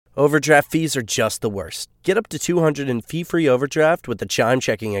Overdraft fees are just the worst. Get up to $200 in fee-free overdraft with the Chime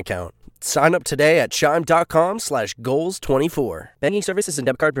checking account. Sign up today at chime.com/goals24. Banking services and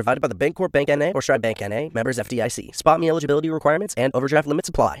debit card provided by the Bancorp Bank N.A. or Stride Bank N.A. Members FDIC. Spot me eligibility requirements and overdraft limits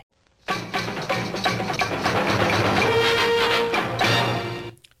apply.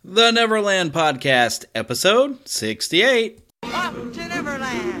 The Neverland Podcast, episode 68. Up to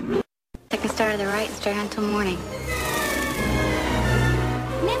Neverland! Take a start to the right and stay until morning.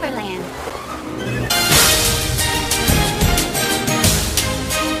 Neverland.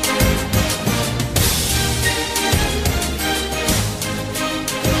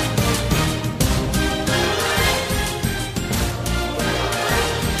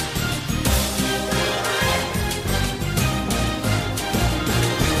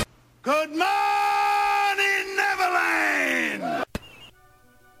 Good morning, Neverland!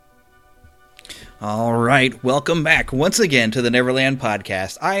 All right, welcome back once again to the Neverland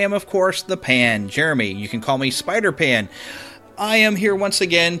Podcast. I am, of course, the Pan, Jeremy. You can call me Spider-Pan. I am here once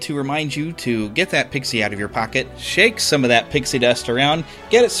again to remind you to get that pixie out of your pocket, shake some of that pixie dust around,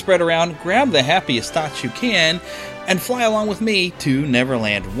 get it spread around, grab the happiest thoughts you can, and fly along with me to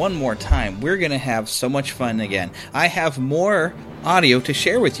Neverland one more time. We're going to have so much fun again. I have more audio to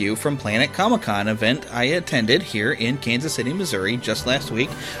share with you from Planet Comic-Con event I attended here in Kansas City, Missouri just last week.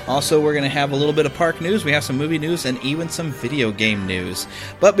 Also, we're going to have a little bit of park news, we have some movie news, and even some video game news.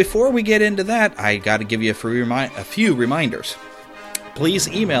 But before we get into that, I got to give you a few reminders. Please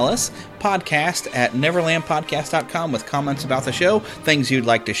email us, podcast@neverlandpodcast.com with comments about the show, things you'd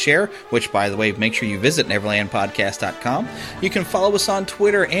like to share, which, by the way, make sure you visit neverlandpodcast.com. You can follow us on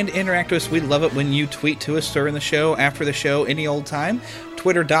Twitter and interact with us. We love it when you tweet to us during the show, after the show, any old time.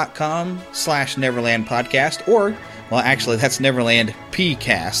 Twitter.com/neverlandpodcast, or, well, actually, that's Neverland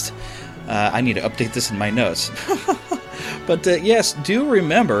PCast. I need to update this in my notes. But yes, do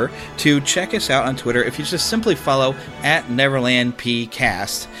remember to check us out on Twitter. If you just simply follow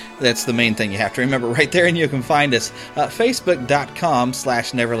 @NeverlandPcast, that's the main thing you have to remember right there, and you can find us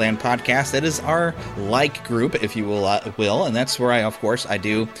Facebook.com/NeverlandPodcast. That is our like group, if you will, and that's where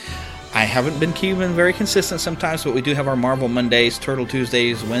I haven't been keeping very consistent sometimes, but we do have our Marvel Mondays, Turtle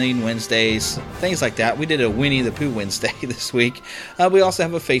Tuesdays, Winning Wednesdays, things like that. We did a Winnie the Pooh Wednesday this week. We also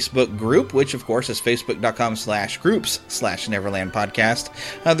have a Facebook group, which of course is facebook.com/groups/Neverland Podcast.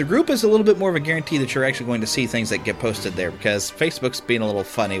 The group is a little bit more of a guarantee that you're actually going to see things that get posted there, because Facebook's being a little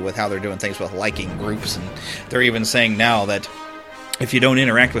funny with how they're doing things with liking groups, and they're even saying now that if you don't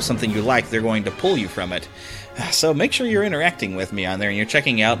interact with something you like, they're going to pull you from it. So make sure you're interacting with me on there and you're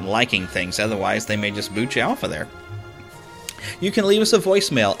checking out and liking things. Otherwise, they may just boot you off of there. You can leave us a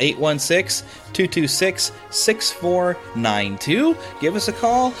voicemail, 816-226-6492. Give us a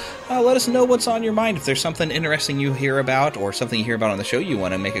call. Let us know what's on your mind. If there's something interesting you hear about or something you hear about on the show you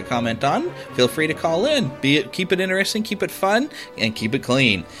want to make a comment on, feel free to call in. Keep it interesting, keep it fun, and keep it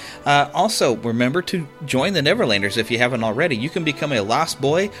clean. Also, remember to join the Neverlanders if you haven't already. You can become a Lost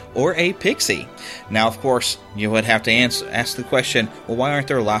Boy or a Pixie. Now, of course, you would have to ask the question, well, why aren't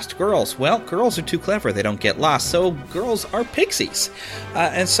there lost girls? Well, girls are too clever. They don't get lost, so girls are pixies.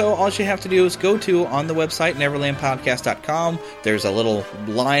 And so all you have to do is go to, on the website, neverlandpodcast.com. There's a little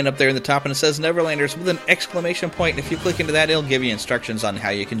line up there in the top, and it says Neverlanders with an exclamation point. If you click into that, it'll give you instructions on how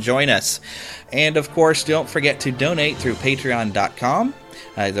you can join us. And, of course, don't forget to donate through patreon.com.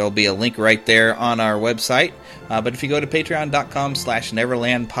 There'll be a link right there on our website. But if you go to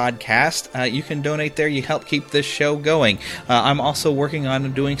patreon.com/NeverlandPodcast, you can donate there. You help keep this show going. I'm also working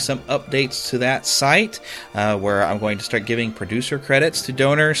on doing some updates to that site, where I'm going to start giving producer credits to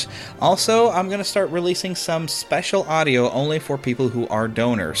donors. Also, I'm going to start releasing some special audio only for people who are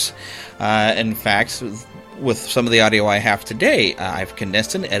donors. In fact, with some of the audio I have today, I've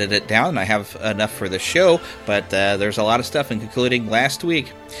condensed and edited it down, and I have enough for the show, but there's a lot of stuff, including last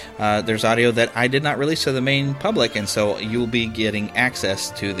week. There's audio that I did not release to the main public, and so you'll be getting access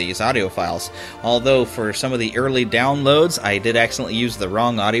to these audio files. Although for some of the early downloads, I did accidentally use the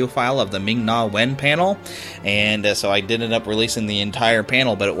wrong audio file of the Ming-Na Wen panel, and so I did end up releasing the entire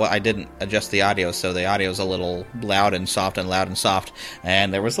panel, but I didn't adjust the audio, so the audio is a little loud and soft, and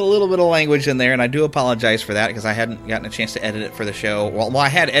there was a little bit of language in there, and I do apologize for that, because I hadn't gotten a chance to edit it for the show. Well, I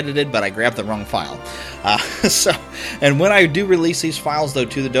had edited, but I grabbed the wrong file. And when I do release these files, though,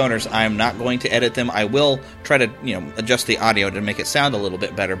 to the donors, I'm not going to edit them. I will try to, adjust the audio to make it sound a little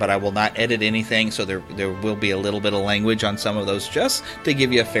bit better, but I will not edit anything, so there will be a little bit of language on some of those, just to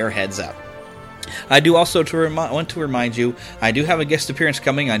give you a fair heads up. I do also want to remind you, I do have a guest appearance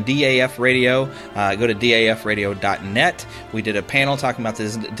coming on DAF Radio. Go to dafradio.net. We did a panel talking about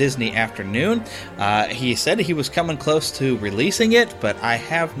this Disney Afternoon. He said he was coming close to releasing it, but I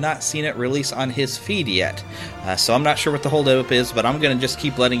have not seen it release on his feed yet. So I'm not sure what the holdup is, but I'm going to just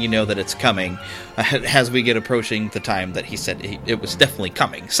keep letting you know that it's coming as we get approaching the time that he said it was definitely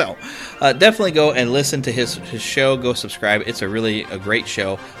coming. So definitely go and listen to his show. Go subscribe. It's a great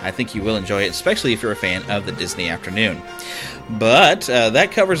show. I think you will enjoy it, especially if you're a fan of the Disney Afternoon. But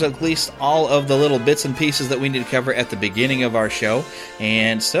that covers at least all of the little bits and pieces that we need to cover at the beginning of our show.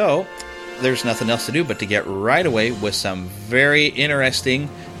 And so there's nothing else to do but to get right away with some very interesting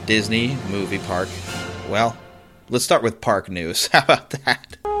Disney movie park. Well, let's start with park news. How about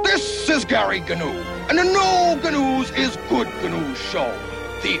that? This is Gary Gnu, and the No Gnu's is Good Gnu's show.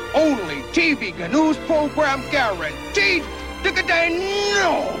 The only TV Gnu's program guaranteed to contain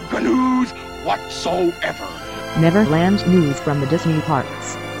no Gnu's whatsoever. Neverland news from the Disney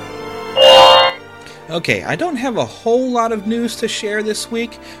parks. Okay, I don't have a whole lot of news to share this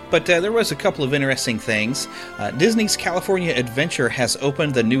week, but there was a couple of interesting things. Disney's California Adventure has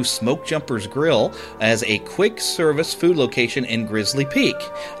opened the new Smoke Jumpers Grill as a quick service food location in Grizzly Peak.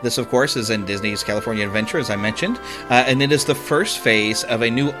 This, of course, is in Disney's California Adventure, as I mentioned, and it is the first phase of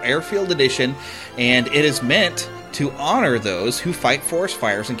a new airfield edition, and it is meant to honor those who fight forest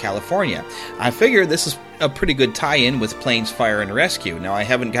fires in California. I figure this is a pretty good tie-in with Planes Fire and Rescue. Now, I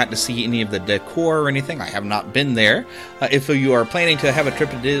haven't gotten to see any of the decor or anything. I have not been there. If you are planning to have a trip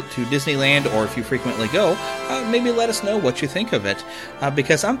to Disneyland, or if you frequently go, maybe let us know what you think of it.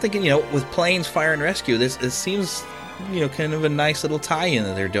 Because I'm thinking, with Planes Fire and Rescue, it seems kind of a nice little tie-in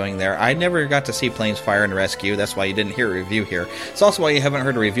that they're doing there. I never got to see Planes Fire and Rescue. That's why you didn't hear a review here. It's also why you haven't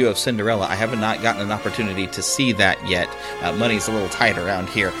heard a review of Cinderella. I have not gotten an opportunity to see that yet. Money's a little tight around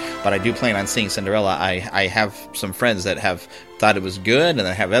here, but I do plan on seeing Cinderella. I have some friends that have thought it was good, and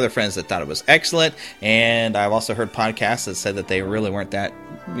I have other friends that thought it was excellent, and I've also heard podcasts that said that they really weren't that,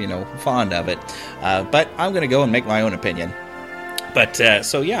 fond of it. But I'm going to go and make my own opinion. But,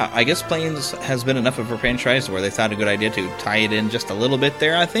 I guess Planes has been enough of a franchise where they thought a good idea to tie it in just a little bit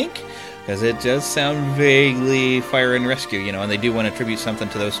there, I think. Because it does sound vaguely fire and rescue, and they do want to attribute something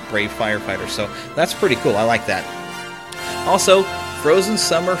to those brave firefighters. So that's pretty cool. I like that. Also, Frozen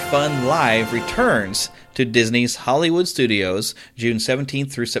Summer Fun Live returns to Disney's Hollywood Studios June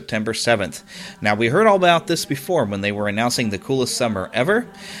 17th through September 7th. Now, we heard all about this before when they were announcing the coolest summer ever.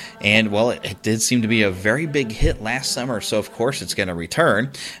 And, well, it did seem to be a very big hit last summer, so of course it's going to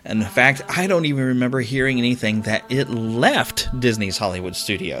return. And in fact, I don't even remember hearing anything that it left Disney's Hollywood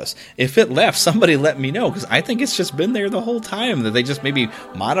Studios. If it left, somebody let me know, because I think it's just been there the whole time, that they just maybe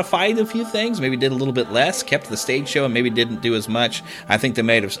modified a few things, maybe did a little bit less, kept the stage show, and maybe didn't do as much. I think they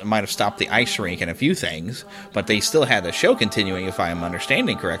might have stopped the ice rink and a few things, but they still had the show continuing, if I am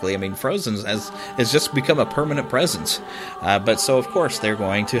understanding correctly. I mean, Frozen has just become a permanent presence. But so, of course, they're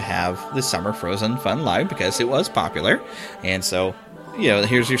going to have the Summer Frozen Fun Live because it was popular. And so,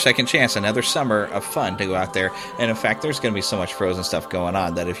 here's your second chance, another summer of fun to go out there. And in fact, there's going to be so much Frozen stuff going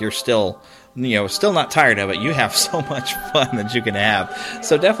on that if you're still not tired of it, you have so much fun that you can have.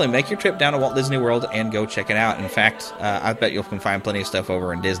 So definitely make your trip down to Walt Disney World and go check it out. In fact, I bet you can find plenty of stuff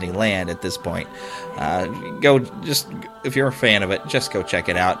over in Disneyland at this point. If you're a fan of it, just go check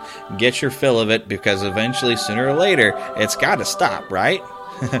it out. Get your fill of it, because eventually, sooner or later, it's got to stop, right?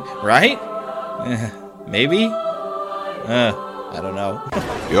 Right? Maybe? I don't know.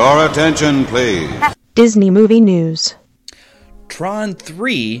 Your attention, please. Disney movie news. Tron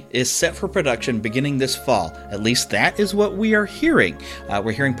 3 is set for production beginning this fall. At least that is what we are hearing.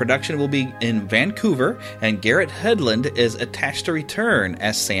 We're hearing production will be in Vancouver, and Garrett Hedlund is attached to return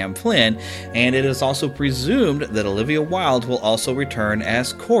as Sam Flynn, and it is also presumed that Olivia Wilde will also return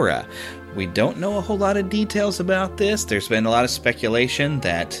as Cora. We don't know a whole lot of details about this. There's been a lot of speculation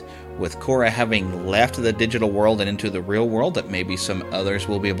that with Cora having left the digital world and into the real world, that maybe some others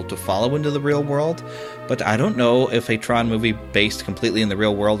will be able to follow into the real world. But I don't know if a Tron movie based completely in the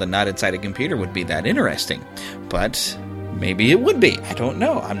real world and not inside a computer would be that interesting. But maybe it would be. I don't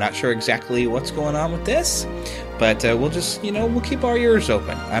know. I'm not sure exactly what's going on with this. But we'll just, we'll keep our ears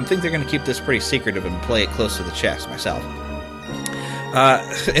open. I think they're going to keep this pretty secretive and play it close to the chest myself.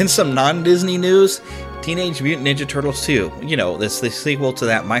 In some non-Disney news, Teenage Mutant Ninja Turtles 2, this the sequel to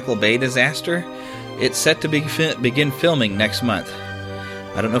that Michael Bay disaster, it's set to begin filming next month.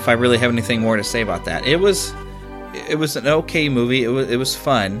 I don't know if I really have anything more to say about that. It was an okay movie. It was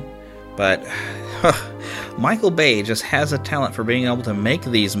fun, but Michael Bay just has a talent for being able to make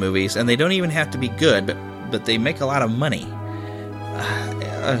these movies, and they don't even have to be good, but they make a lot of money.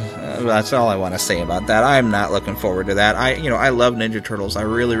 that's all I want to say about that. I'm not looking forward to that. I love Ninja Turtles. I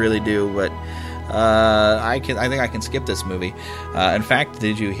really, really do, but I think I can skip this movie. In fact,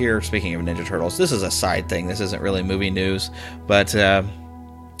 did you hear, speaking of Ninja Turtles, this is a side thing. This isn't really movie news, but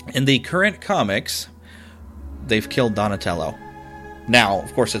in the current comics, they've killed Donatello. Now,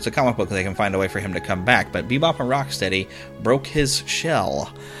 of course, it's a comic book, and they can find a way for him to come back, but Bebop and Rocksteady broke his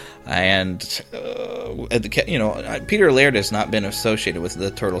shell. And, Peter Laird has not been associated with the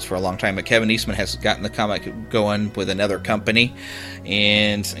Turtles for a long time, but Kevin Eastman has gotten the comic going with another company.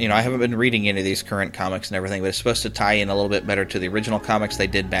 And, I haven't been reading any of these current comics and everything, but it's supposed to tie in a little bit better to the original comics they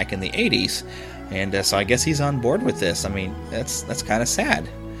did back in the 80s. And so I guess he's on board with this. I mean, that's kind of sad.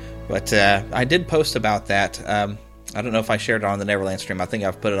 But I did post about that. I don't know if I shared it on the Neverland stream. I think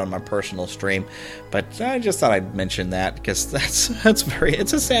I've put it on my personal stream, but I just thought I'd mention that because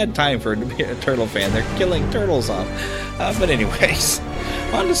it's a sad time for to be a turtle fan. They're killing turtles off. But anyways,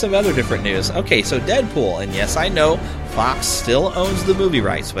 on to some other different news. Okay, so Deadpool, and yes, I know Fox still owns the movie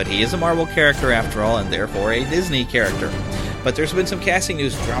rights, but he is a Marvel character after all, and therefore a Disney character. But there's been some casting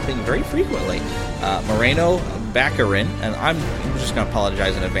news dropping very frequently. Moreno Baccarin, and I'm just going to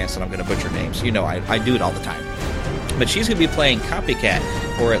apologize in advance that I'm going to butcher names. I do it all the time. But she's going to be playing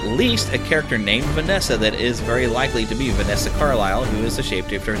Copycat, or at least a character named Vanessa that is very likely to be Vanessa Carlyle, who is the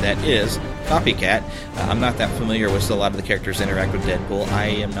shapeshifter that is Copycat. I'm not that familiar with a lot of the characters that interact with Deadpool. I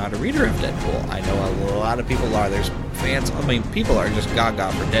am not a reader of Deadpool. I know a lot of people are. There's fans, people are just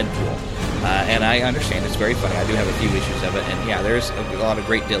gaga for Deadpool. And I understand it's very funny. I do have a few issues of it. And yeah, there's a lot of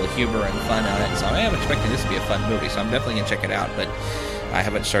great deal of humor and fun on it. So I am expecting this to be a fun movie. So I'm definitely going to check it out. But I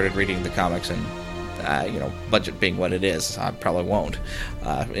haven't started reading the comics, and budget being what it is, I probably won't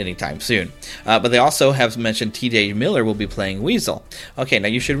anytime soon. But they also have mentioned T.J. Miller will be playing Weasel. Okay, now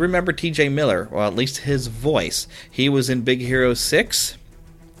you should remember T.J. Miller, or at least his voice. He was in Big Hero 6.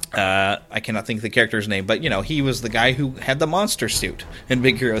 I cannot think of the character's name, but, he was the guy who had the monster suit in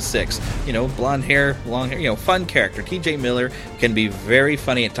Big Hero 6. Blonde hair, long hair, fun character. T.J. Miller can be very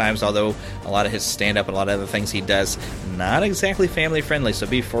funny at times, although a lot of his stand-up and a lot of other things he does, not exactly family-friendly, so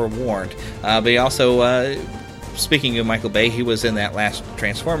be forewarned. But he also, speaking of Michael Bay, he was in that last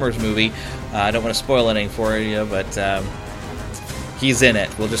Transformers movie. I don't want to spoil anything for you, but he's in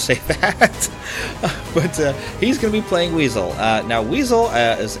it. We'll just say that. But he's going to be playing Weasel. Now, Weasel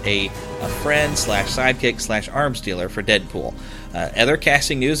is a friend / sidekick / arms dealer for Deadpool. Other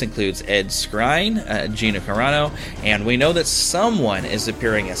casting news includes Ed Skrein, Gina Carano, and we know that someone is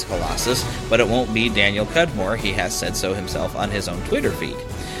appearing as Colossus, but it won't be Daniel Cudmore. He has said so himself on his own Twitter feed.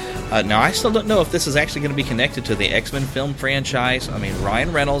 Now, I still don't know if this is actually going to be connected to the X-Men film franchise. I mean,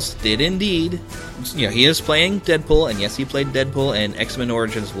 Ryan Reynolds did indeed. He is playing Deadpool, and yes, he played Deadpool in X-Men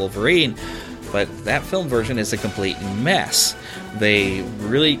Origins Wolverine, but that film version is a complete mess. They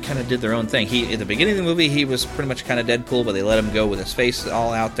really kind of did their own thing. At the beginning of the movie, he was pretty much kind of Deadpool, but they let him go with his face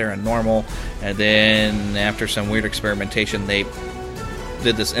all out there and normal, and then after some weird experimentation, they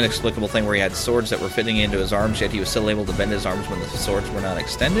did this inexplicable thing where he had swords that were fitting into his arms, yet he was still able to bend his arms when the swords were not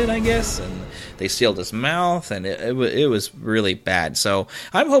extended, I guess, and they sealed his mouth, and it was really bad. So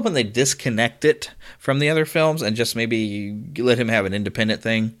I'm hoping they disconnect it from the other films and just maybe let him have an independent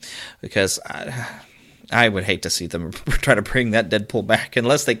thing, because I would hate to see them try to bring that Deadpool back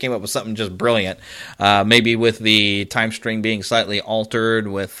unless they came up with something just brilliant. Maybe with the time string being slightly altered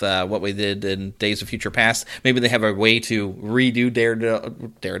with what we did in Days of Future Past. Maybe they have a way to redo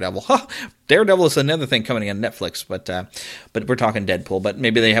Daredevil. Daredevil is another thing coming on Netflix, but we're talking Deadpool. But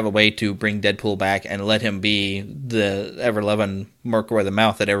maybe they have a way to bring Deadpool back and let him be the ever-loving Merc with the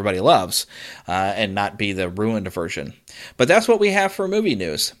mouth that everybody loves, and not be the ruined version. But that's what we have for movie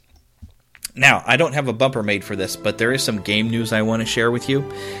news. Now, I don't have a bumper made for this, but there is some game news I want to share with you.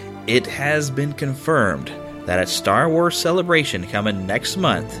 It has been confirmed that at Star Wars Celebration coming next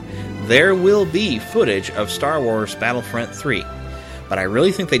month, there will be footage of Star Wars Battlefront 3. But I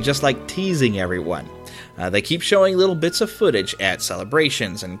really think they just like teasing everyone. They keep showing little bits of footage at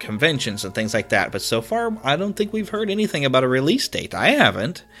celebrations and conventions and things like that, but so far I don't think we've heard anything about a release date. I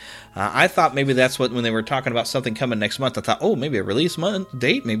haven't. I thought maybe that's what, when they were talking about something coming next month, I thought, oh, maybe a release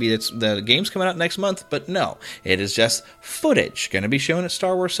date, maybe it's the game's coming out next month, but no, it is just footage going to be shown at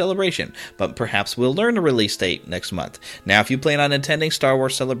Star Wars Celebration, but perhaps we'll learn a release date next month. Now, if you plan on attending Star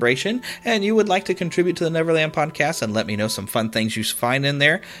Wars Celebration and you would like to contribute to the Neverland podcast and let me know some fun things you find in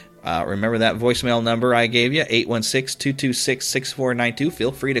there, Remember that voicemail number I gave you, 816-226-6492.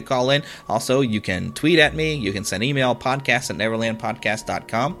 Feel free to call in. Also, you can tweet at me. You can send email,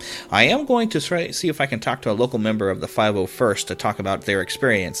 podcast@neverlandpodcast.com. I am going to see if I can talk to a local member of the 501st to talk about their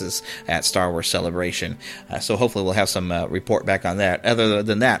experiences at Star Wars Celebration. So hopefully we'll have some report back on that. Other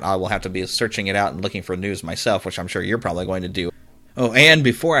than that, I will have to be searching it out and looking for news myself, which I'm sure you're probably going to do. Oh, and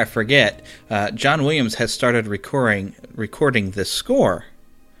before I forget, John Williams has started recording the score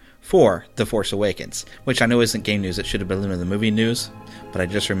for The Force Awakens, which I know isn't game news. It should have been in the movie news, but I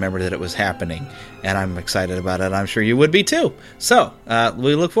just remembered that it was happening, and I'm excited about it. I'm sure you would be too. So,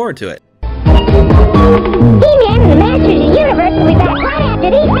 we look forward to it. He-Man and the Masters of the Universe will be back right after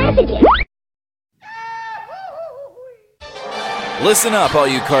these messages. Listen up, all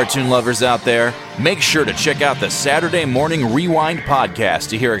you cartoon lovers out there. Make sure to check out the Saturday Morning Rewind podcast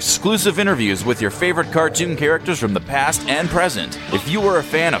to hear exclusive interviews with your favorite cartoon characters from the past and present. If you were a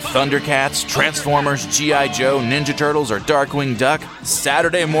fan of Thundercats, Transformers, G.I. Joe, Ninja Turtles, or Darkwing Duck,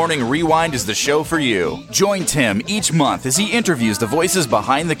 Saturday Morning Rewind is the show for you. Join Tim each month as he interviews the voices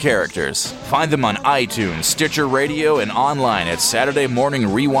behind the characters. Find them on iTunes, Stitcher Radio, and online at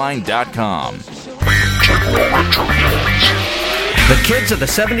SaturdayMorningRewind.com. The kids of the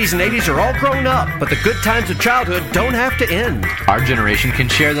 70s and 80s are all grown up, but the good times of childhood don't have to end. Our generation can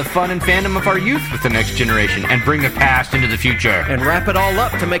share the fun and fandom of our youth with the next generation and bring the past into the future. And wrap it all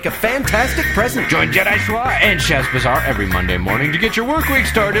up to make a fantastic present. Join Jedi Schwa and Shaz Bazaar every Monday morning to get your work week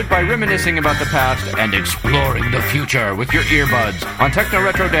started by reminiscing about the past and exploring the future with your earbuds on Techno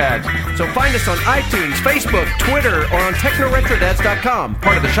Retro Dads. So find us on iTunes, Facebook, Twitter, or on TechnoRetroDads.com,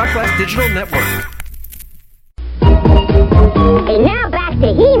 part of the Shot Glass Digital Network. And now back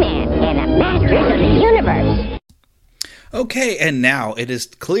to He-Man and the Masters of the Universe. Okay, and now it is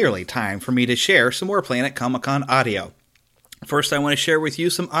clearly time for me to share some more Planet Comic-Con audio. First, I want to share with you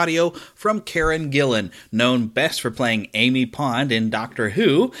some audio from Karen Gillan, known best for playing Amy Pond in Doctor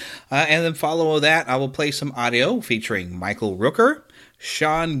Who. And then follow that, I will play some audio featuring Michael Rooker,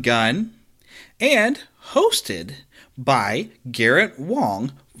 Sean Gunn, and hosted by Garrett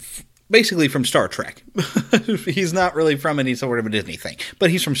Wang, basically from Star Trek. He's not really from any sort of a Disney thing, but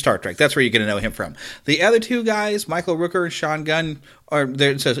he's from Star Trek. That's where you're going to know him from. The other two guys, Michael Rooker and Sean Gunn,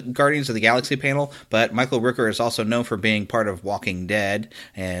 it's a Guardians of the Galaxy panel, but Michael Rooker is also known for being part of Walking Dead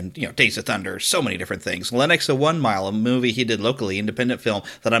and, Days of Thunder, so many different things. Lennox of 1 Mile, a movie he did locally, independent film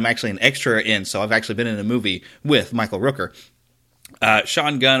that I'm actually an extra in, so I've actually been in a movie with Michael Rooker.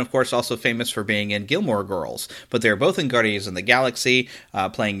 Sean Gunn, of course, also famous for being in Gilmore Girls, but they're both in Guardians of the Galaxy,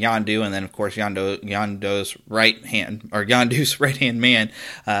 playing Yondu, and then, of course, Yondu's right-hand man,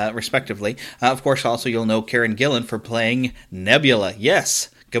 respectively. Of course, also, you'll know Karen Gillan for playing Nebula. Yes,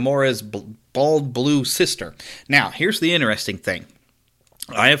 Gamora's bald blue sister. Now, here's the interesting thing.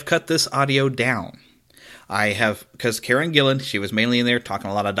 I have cut this audio down. Because Karen Gillan, she was mainly in there talking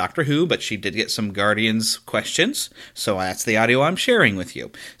a lot of Doctor Who, but she did get some Guardians questions, so that's the audio I'm sharing with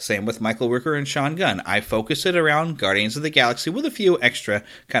you. Same with Michael Rooker and Sean Gunn. I focused it around Guardians of the Galaxy with a few extra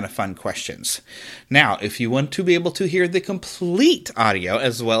kind of fun questions. Now, if you want to be able to hear the complete audio,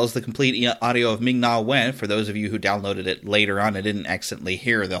 as well as the complete audio of Ming-Na Wen, for those of you who downloaded it later on and didn't accidentally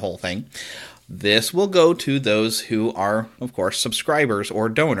hear the whole thing, this will go to those who are, of course, subscribers or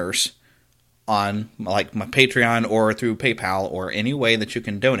donors on like my Patreon or through PayPal or any way that you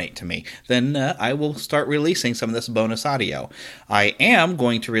can donate to me. Then I will start releasing some of this bonus audio. I am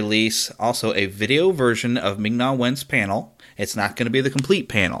going to release also a video version of Ming-Na Wen's panel. It's not going to be the complete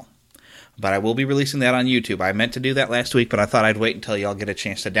panel, but I will be releasing that on YouTube. I meant to do that last week, but I thought I'd wait until y'all get a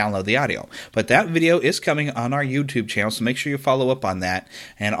chance to download the audio. But that video is coming on our YouTube channel, so make sure you follow up on that.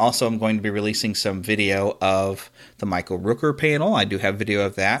 And also, I'm going to be releasing some video of the Michael Rooker panel. I do have video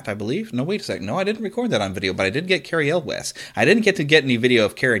of that, I believe. No, wait a second. No, I didn't record that on video, but I did get Carrie Elwes. I didn't get to get any video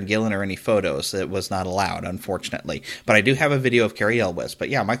of Karen Gillan or any photos. It was not allowed, unfortunately. But I do have a video of Carrie Elwes. But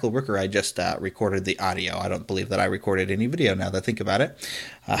yeah, Michael Rooker, I just recorded the audio. I don't believe that I recorded any video now that I think about it,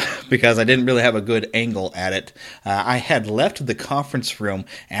 because I didn't really have a good angle at it. I had left the conference room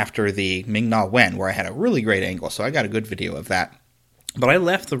after the Ming-Na Wen, where I had a really great angle, so I got a good video of that. But I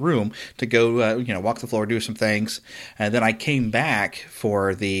left the room to go, walk the floor, do some things, and then I came back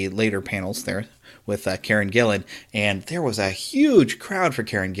for the later panels there with Karen Gillan, and there was a huge crowd for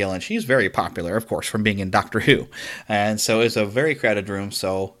Karen Gillan. She's very popular, of course, from being in Doctor Who, and so it's a very crowded room,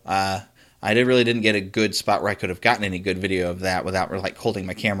 so I really didn't get a good spot where I could have gotten any good video of that without like holding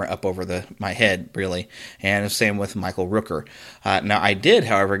my camera up over my head, really. And the same with Michael Rooker. Now, I did,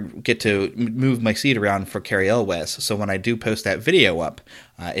 however, get to move my seat around for Carrie Elwes, so when I do post that video up,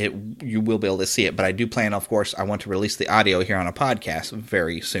 you will be able to see it. But I do plan, of course, I want to release the audio here on a podcast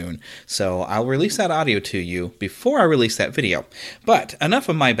very soon. So I'll release that audio to you before I release that video. But enough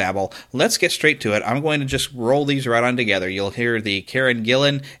of my babble. Let's get straight to it. I'm going to just roll these right on together. You'll hear the Karen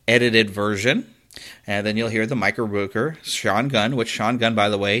Gillan edited version. And then you'll hear the Micah Rooker, Sean Gunn, which Sean Gunn, by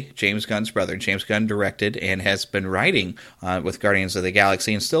the way, James Gunn's brother. James Gunn directed and has been writing with Guardians of the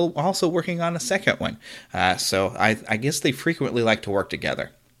Galaxy and still also working on a second one. So I guess they frequently like to work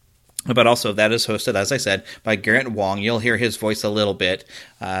together. But also that is hosted, as I said, by Garrett Wong. You'll hear his voice a little bit.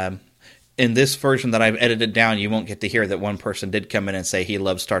 In this version that I've edited down, you won't get to hear that one person did come in and say he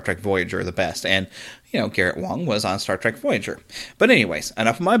loves Star Trek Voyager the best. And, Garrett Wong was on Star Trek Voyager. But anyways,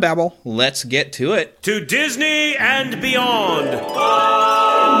 enough of my babble. Let's get to it. To Disney and beyond.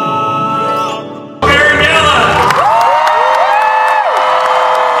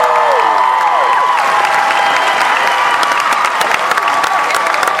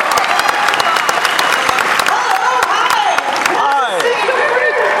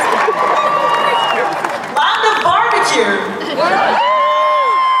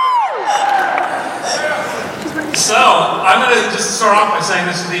 So, I'm going to just start off by saying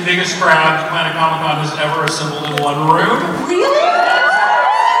this is the biggest crowd Atlanta Comic-Con has ever assembled in one room. Really?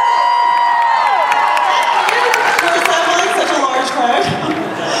 You're assembling such a large crowd.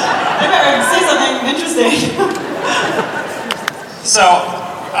 I better say something interesting. So,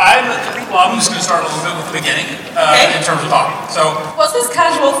 I'm just going to start a little bit with the beginning in terms of talking. So, what's this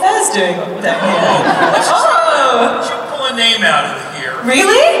casual Fez doing down here? Let's just pull a name out of here.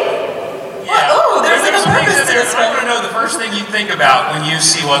 Really? Yeah. Oh, there's like a purpose to this. I want to know the first thing you think about when you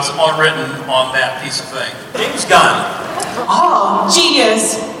see what's all written on that piece of thing. James Gunn. Oh,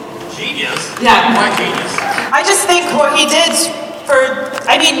 genius. Genius? Yeah. Why genius? I just think what he did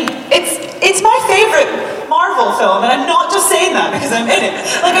it's my favorite Marvel film, and I'm not just saying that because I'm in it.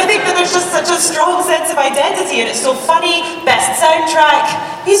 Like, I think that there's just such a strong sense of identity, and it's so funny, best soundtrack.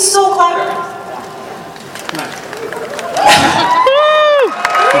 He's so clever.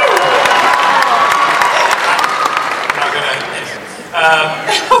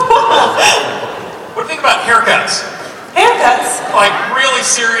 What do you think about haircuts? Haircuts? Like really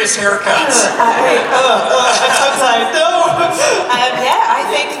serious haircuts. Outside, no. Yeah, I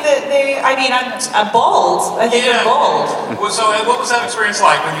think that I'm bald. I think I'm bald. So, what was that experience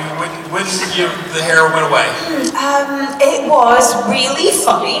like when the hair went away? It was really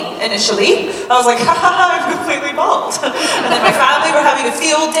funny initially. I was like, I'm completely bald. And then my family were having a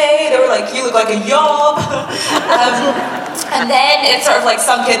field day. They were like, you look like a yob. And then it sort of like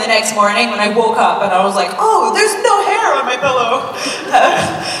sunk in the next morning when I woke up and I was like, oh, there's no hair on my pillow.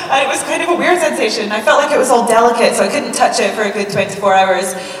 And it was kind of a weird sensation. I felt like it was all delicate, so I couldn't touch it for a good 24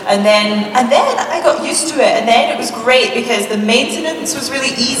 hours. And then I got used to it, and then it was great because the maintenance was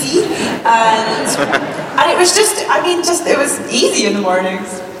really easy, and it was it was easy in the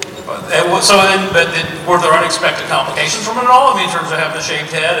mornings. So then, were there unexpected complications from it all? I mean, in terms of having a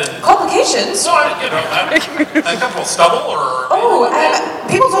shaved head and complications. So a couple of stubble or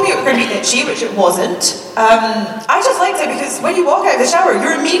people told me it was going to be itchy, which it wasn't. I just liked it because when you walk out of the shower,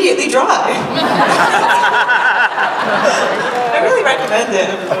 you're immediately dry. I really recommend it.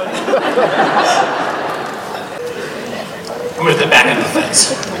 I'm going to back into the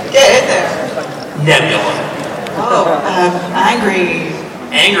fence. Get in there. Nebula. Oh, angry.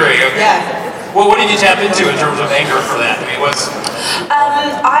 Angry, okay. Yeah. Well, what did you tap into in terms of anger for that? I mean,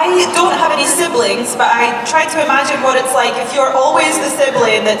 I don't have any siblings, but I try to imagine what it's like if you're always the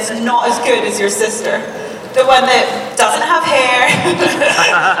sibling that's not as good as your sister. The one that doesn't have hair.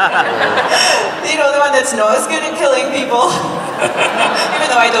 The one that's not as good at killing people.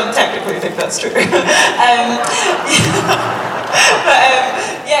 Even though I don't technically think that's true.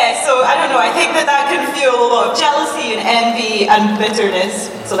 So I don't know, I think that can fuel a lot of jealousy and envy and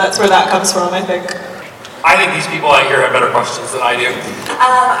bitterness. So that's where that comes from, I think. I think these people out here have better questions than I do.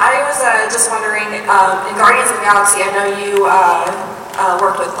 I was just wondering, in Guardians of the Galaxy, I know you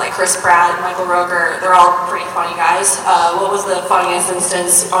worked with like Chris Pratt and Michael Rooker. They're all pretty funny guys. What was the funniest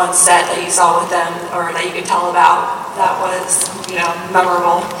instance on set that you saw with them, or that you could tell about that was,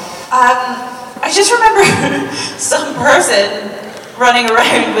 memorable? I just remember some person running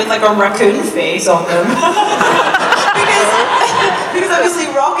around with like a raccoon face on them. because obviously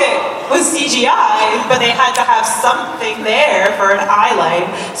Rocket was CGI, but they had to have something there for an eye line.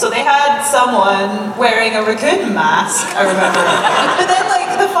 So they had someone wearing a raccoon mask, I remember. But then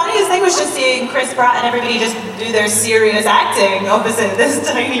like the funniest thing was just seeing Chris Pratt and everybody just do their serious acting opposite this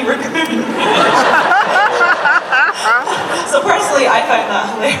tiny raccoon. So personally, I found that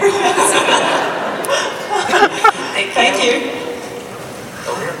hilarious. Thank you.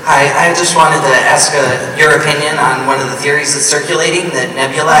 Hi, I just wanted to ask your opinion on one of the theories that's circulating, that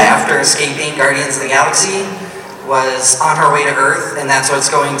Nebula, after escaping Guardians of the Galaxy, was on her way to Earth, and that's what's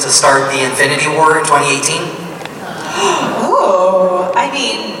going to start the Infinity War in 2018. Oh, I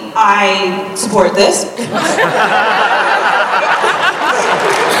mean, I support this.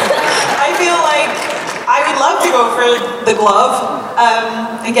 I feel like I would love to go for the glove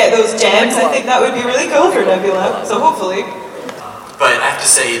and get those gems. I think that would be really cool for Nebula, so hopefully. But I have to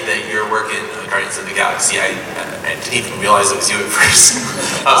say that your work in Guardians of the Galaxy, I didn't even realize it was you at first.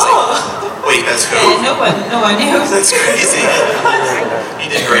 I was like, wait, that's who? No one knew. That's crazy. You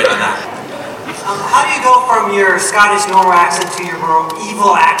did great on that. How do you go from your Scottish normal accent to your more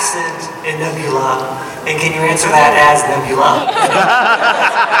evil accent in Nebula? And can you answer that as Nebula?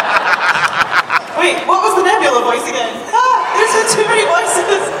 Wait, what was the Nebula voice again? There's been too many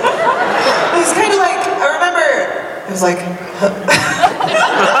voices. It was kind of like, I remember, it was like,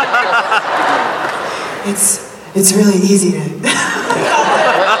 it's really easy to.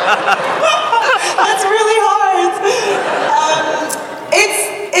 That's really hard.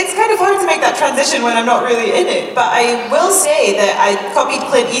 It's kind of hard to make that transition when I'm not really in it, but I will say that I copied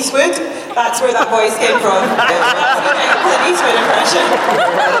Clint Eastwood. That's where that voice came from. Clint Eastwood impression.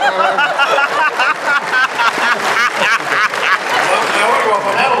 I want to go up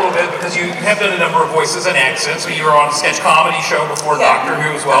on that a little bit because you have done a number of voices and accents. So you were on a sketch comedy show before Doctor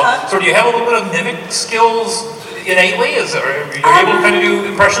Who as well. So do you have a little bit of mimic skills innately? Are you able to kind of do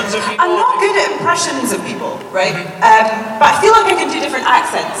impressions of people? I'm not good at impressions of people, right? But I feel like I can do different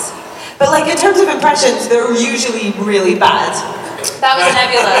accents. But like in terms of impressions, they're usually really bad. That was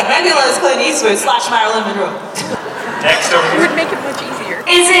Nebula. Nebula is Clint Eastwood / Marilyn Monroe. Next over here. It would make it much easier.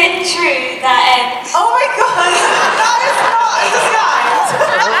 Is it true that oh my god, that is not a disguise.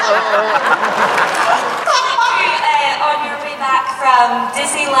 On your way back from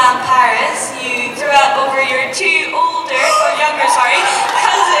Disneyland Paris, you threw up over your two younger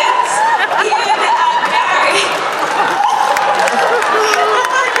cousins, Ian and Gary.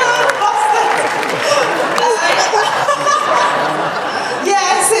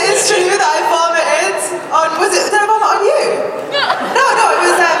 Yes, it is true that I vomited on, did I vomit on you? No, it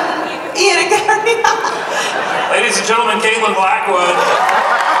was Ian and Gary. Ladies and gentlemen, Caitlin Blackwood.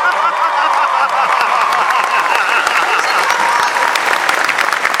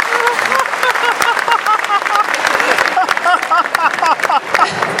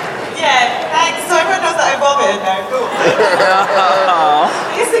 Yeah, thanks. So everyone knows that I vomited now. Cool.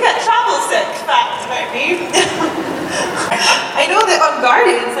 I guess they got travel sick, facts about me. I know that on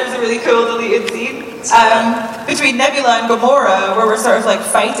Guardians there's a really cool deleted scene between Nebula and Gamora where we're sort of like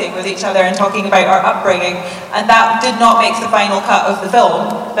fighting with each other and talking about our upbringing, and that did not make the final cut of the film,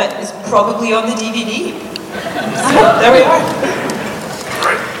 but is probably on the DVD. So there we are.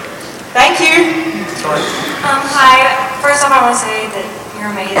 Thank you. Hi. First off, I want to say that you're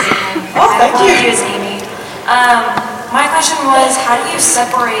amazing. Thank you. I love you as Amy. My question was, how do you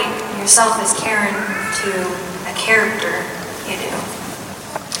separate yourself as Karen to a character you do?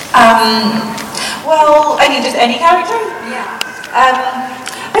 Well, I mean, just any character? Yeah.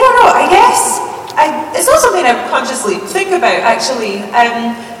 I don't know, I guess it's not something I consciously think about, actually.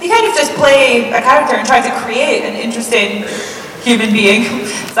 You kind of just play a character and try to create an interesting human being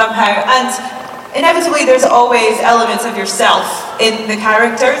somehow, and inevitably there's always elements of yourself in the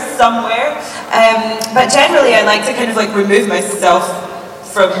character somewhere, but generally I like to kind of like remove myself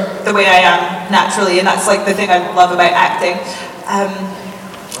from the way I am naturally, and that's like the thing I love about acting.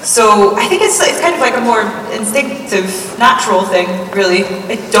 So I think it's kind of like a more instinctive, natural thing, really.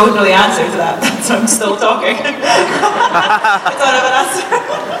 I don't know the answer to that, so I'm still talking. I don't have an answer.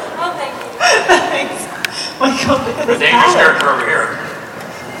 Well, thank you. Thanks. My God, look at The this dangerous palette. character over here.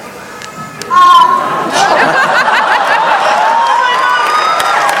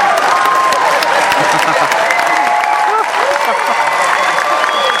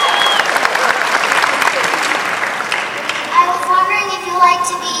 I was wondering if you like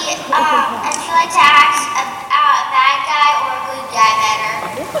to be, if you like to act a bad guy or a good guy better.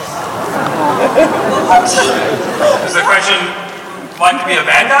 Is the question like to be a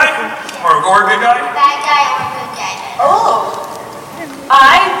bad guy or a good guy? Bad guy or a good guy better. Oh,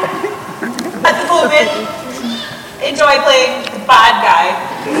 I, at the moment, enjoy playing the bad guy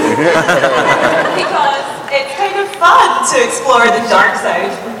because it's kind of fun to explore the dark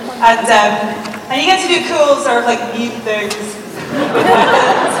side, and you get to do cool sort of like neat things.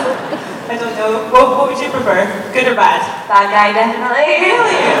 I don't know. What would you prefer? Good or bad? Bad guy, definitely.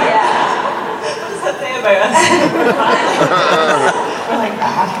 Really? Yeah. What does that say about us? We're like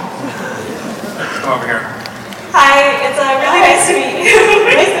bad. Come over here. Hi, it's really nice to meet you.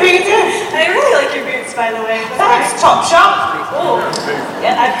 Nice to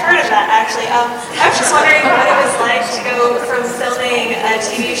actually. I was just wondering what it was like to go from filming a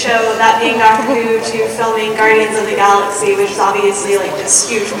TV show, that being Doctor Who, to filming Guardians of the Galaxy, which is obviously like this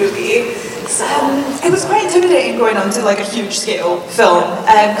huge movie. So it was quite intimidating going on to like a huge scale film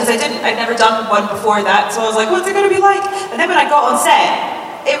because I'd never done one before that, so I was like, what's it going to be like? And then when I got on set,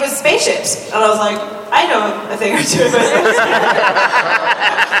 it was spaceships, and I was like, I know a thing or two about this.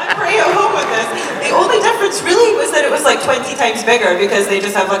 I'm pretty at home with this. The only difference really was that it was like 20 times bigger because they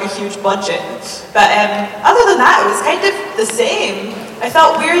just have like a huge budget. But other than that, it was kind of the same. I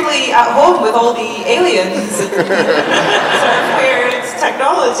felt weirdly at home with all the aliens and sort of weird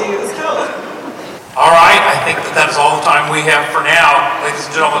technology. It was cool. All right, I think that is all the time we have for now. Ladies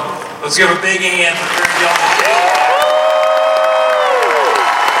and gentlemen, let's give a big hand for Karen Gilman.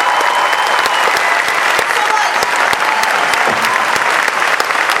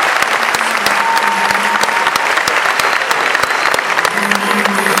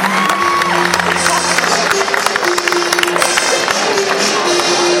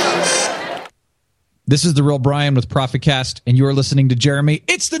 This is The Real Brian with ProfitCast, and you are listening to Jeremy.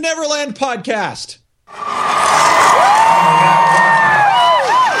 It's the Neverland Podcast. I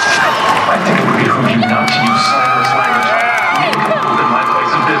think it would be for me not to use slanderous language being coupled in my place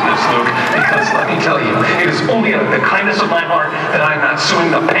of business, Luke, because let me tell you, it is only out of the kindness of my heart that I'm not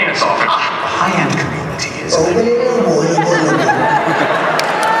suing the pants off it. High-end community is... The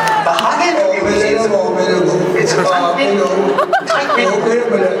high-end community is... It's a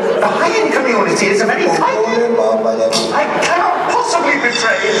the high-end community is of any type. I cannot possibly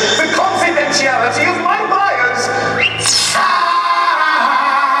betray the confidentiality of my buyers.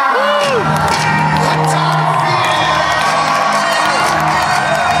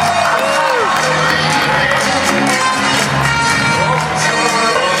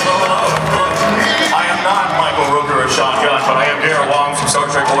 I am not Michael Rooker or Sean Gunn, but I am Darrell Wong from Star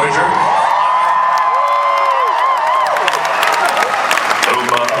Trek Voyager.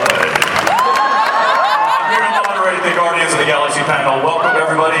 The Galaxy panel. Welcome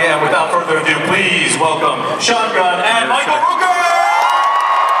everybody, and without further ado, please welcome Sean Gunn and Michael Rooker!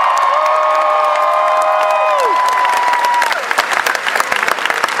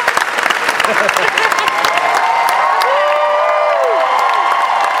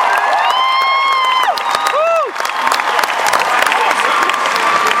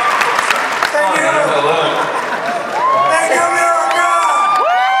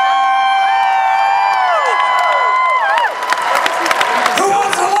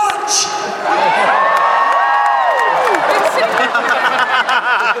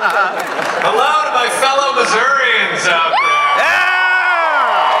 Hello to my fellow Missourians out there.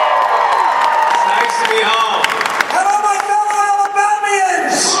 Yeah! It's nice to be home. Hello, my fellow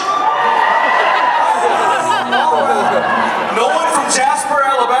Alabamians! No one from Jasper,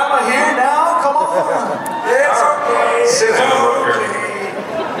 Alabama here now? Come on. It's okay. Sit down.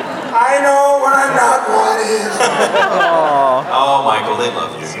 I know when I'm not wanted. Oh, Michael, they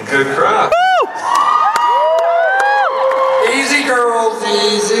love you. Good crowd. Easy girls,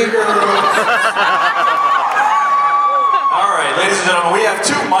 easy girls. All right, ladies and gentlemen, we have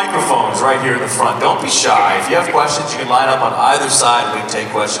two microphones right here in the front. Don't be shy. If you have questions, you can line up on either side. We can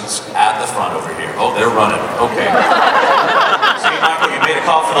take questions at the front over here. Oh, they're running. Okay. See, Michael, you made a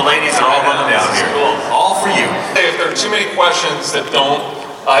call for the ladies. They're all running down here. All for you. If there are too many questions that don't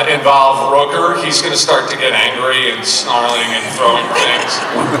involve Rooker, he's going to start to get angry and snarling and throwing things.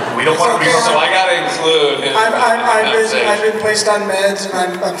 We don't want to be so I got to include him. I've been placed on meds and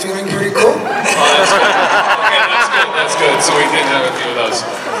I'm feeling pretty cool. Oh, that's good. Okay, that's good. So we can have a few of those.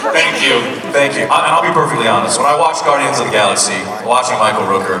 Thank you. Thank you. And I'll be perfectly honest. When I watched Guardians of the Galaxy, watching Michael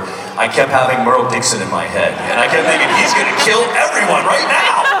Rooker, I kept having Merle Dixon in my head. And I kept thinking, he's going to kill everyone right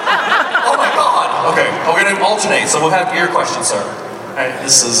now. Oh my God. Okay, we're going to alternate. So we'll have your question, sir.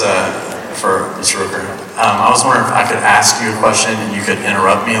 This is for Mr. Rooker. I was wondering if I could ask you a question and you could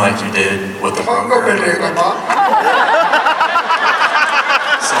interrupt me like you did with the broker.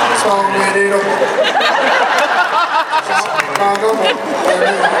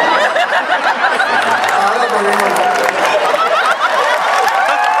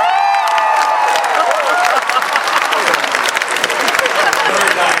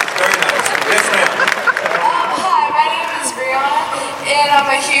 And I'm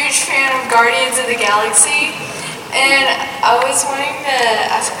a huge fan of Guardians of the Galaxy. And I was wanting to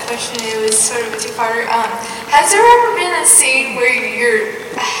ask a question. It was sort of a two-parter. Has there ever been a scene where you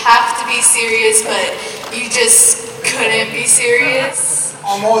have to be serious, but you just couldn't be serious?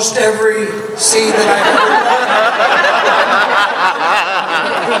 Almost every scene that I've ever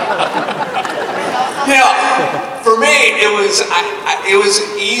done. For me, it was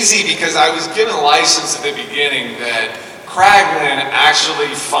easy because I was given a license at the beginning that Kraglin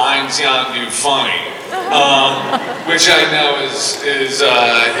actually finds Yondu funny, which I know is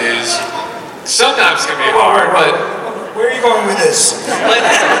sometimes can be hard, but. Where are you going with this?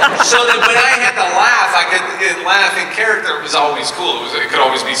 So that when I had to laugh, I could laugh in character. It was always cool. It could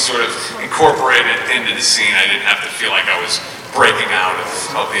always be sort of incorporated into the scene. I didn't have to feel like I was breaking out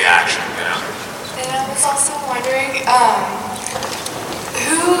of the action, you know. And I was also wondering,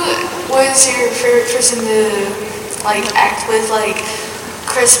 who was your favorite person to act with,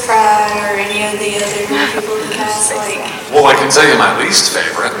 Chris Pratt or any of the other people in the cast? Well, I can tell you my least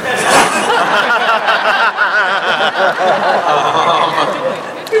favorite.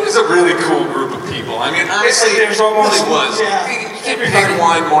 It was a really cool group of people. I mean, honestly, it really was. You can't pick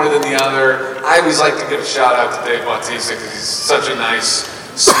one more than the other. I always like to give a shout out to Dave Bautista because he's such a nice,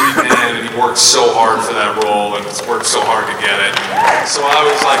 sweet man, and he worked so hard for that role and worked so hard to get it. So I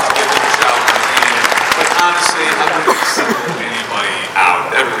always like to give him a shout out. But honestly, I wouldn't single anybody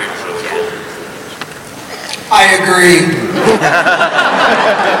out. Everybody was really cool. I agree.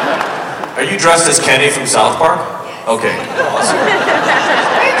 Are you dressed as Kenny from South Park? Okay. Awesome.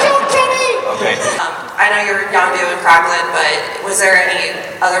 Okay. I know you're Yondu and Kraglin, but was there any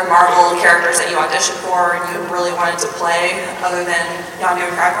other Marvel characters that you auditioned for and you really wanted to play other than Yondu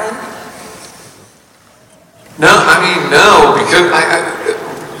and Kraglin? No, because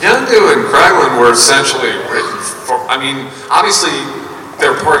Yondu and Kraglin were essentially written for. Obviously,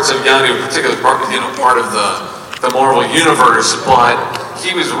 they're parts of Yondu, particularly part of the Marvel universe, but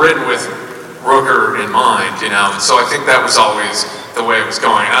he was written with Rooker in mind, and so I think that was always the way it was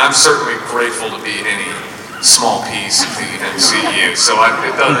going. And I'm certainly grateful to be any small piece of the MCU, so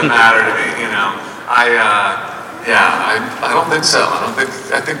it doesn't matter to me, I don't think so.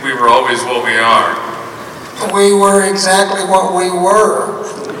 I think we were always what we are. We were exactly what we were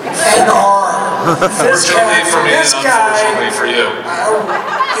and are. Fortunately for me, and unfortunately for you.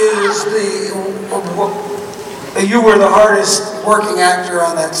 You were the hardest working actor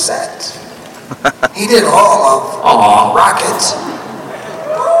on that set. He did all of Rocket. He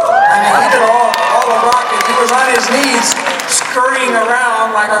did all of Rocket. He was on his knees scurrying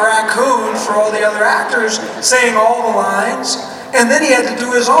around like a raccoon for all the other actors, saying all the lines. And then he had to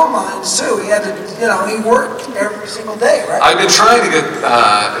do his own lines too. He had to, he worked every single day, right? I've been trying to get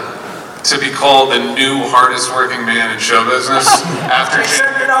to be called the new hardest working man in show business after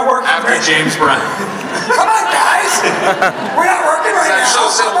James Brown. Come on, guys! We're not working right now. I'm so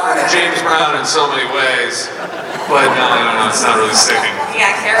similar to James Brown in so many ways, but no, it's not really sticking.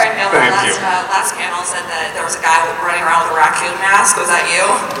 Yeah, Karen Miller last panel said that there was a guy running around with a raccoon mask. Was that you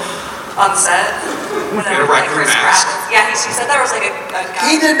on set? In a raccoon mask? Yeah, she said there was a guy.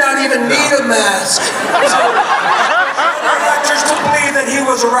 He did not even need a mask. Just to believe that he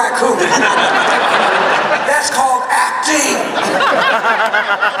was a raccoon. That's called acting.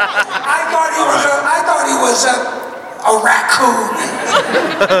 I thought he was a raccoon.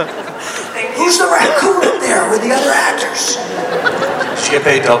 Who's the raccoon up there with the other actors? Did she get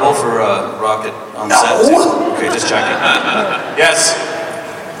paid double for Rocket on set? No. Okay, just checking. Yes.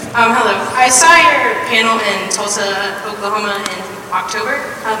 Hello. I saw your panel in Tulsa, Oklahoma in October,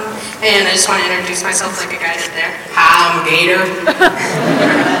 and I just want to introduce myself like a guy did there. Hi, I'm Gator.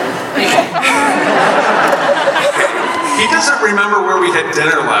 He doesn't remember where we had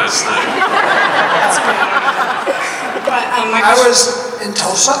dinner last night. But, I was in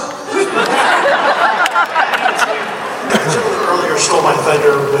Tulsa. Earlier stole my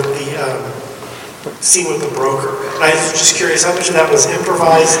thunder with the scene with the broker. And I was just curious how much of that was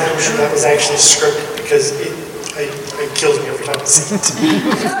improvised and how much of that was actually scripted, because it kills me every time I see it.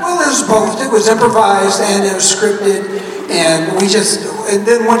 Well, it was both. It was improvised and it was scripted, and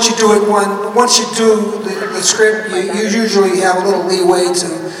then once you do the script, you usually have a little leeway to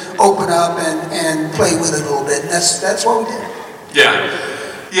open up and play with it a little bit. And that's what we did.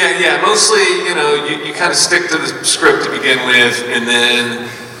 Yeah. Mostly, you kind of stick to the script to begin with, and then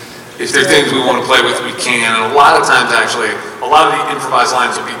if there are things we want to play with, we can. And a lot of times, actually, a lot of the improvised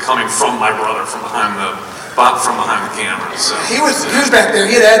lines will be coming from my brother from behind the camera. So he was back there.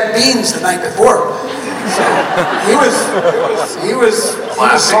 He had beans the night before. So he was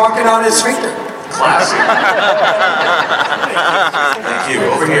talking on his finger. Classic. Thank you.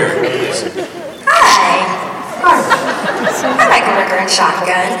 Over here. Hi. I'm Michael Rooker and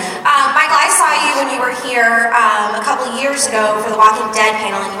Shotgun. Michael, I saw you when you were here a couple of years ago for the Walking Dead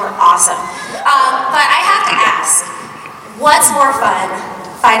panel, and you were awesome. But I have to ask, what's more fun,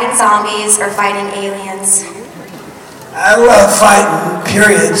 fighting zombies or fighting aliens? I love fighting,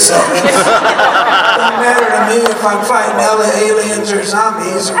 period, so it doesn't matter to me if I'm fighting aliens or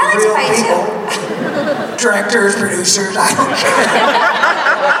zombies or real people. Directors, producers, I don't care.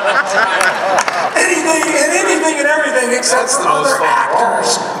 anything and everything except for other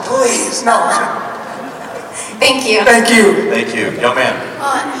actors. Please, no. Thank you. Thank you. Thank you. Young man.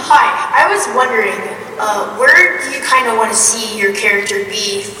 Hi, I was wondering, where do you kind of want to see your character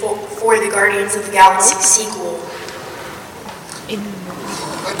be for the Guardians of the Galaxy sequel?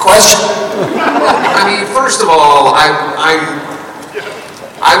 Good question. I mean, first of all, I'm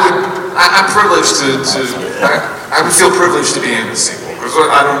privileged I would feel privileged to be in the sequel because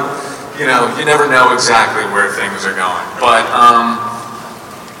I don't, you never know exactly where things are going. But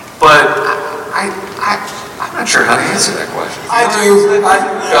I'm not sure how to answer that question. I do.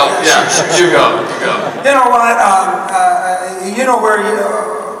 You go. You know what? You know where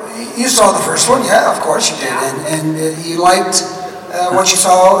you saw the first one? Yeah, of course you did, and you liked what you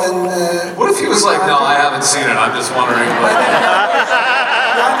saw. And what if he was like, "No, I haven't seen it. I'm just wondering." I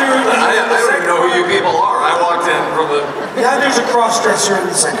don't even know who you people are. I walked in from the. Yeah, there's a cross-dresser in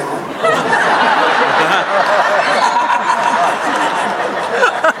the second one.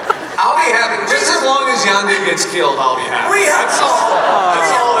 I'll be happy. Just as long as Yondu gets killed, I'll be happy. That's all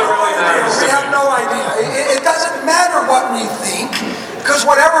that really matters. We have no idea. It doesn't matter what we think, because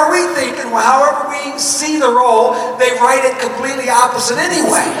whatever we think and however we see the role, they write it completely opposite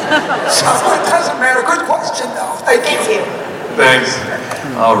anyway. So it doesn't matter. Good question, though. Thank you. Thanks.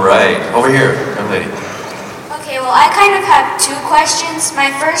 All right. Over here, young lady. Okay, well, I kind of have two questions.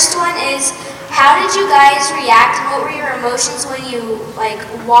 My first one is, how did you guys react? What were your emotions when you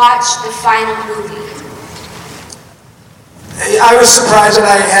watched the final movie? I was surprised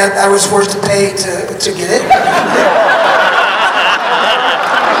that I was forced to pay to get it.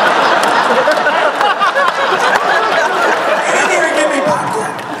 They didn't even give me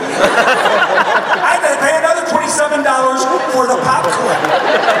popcorn. I had to pay another $27 for the popcorn.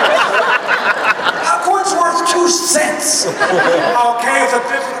 Popcorn's worth 2 cents. Okay, it's a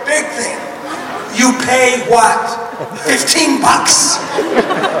big thing. You pay what? $15.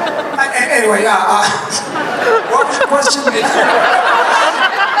 Anyway, what was your question?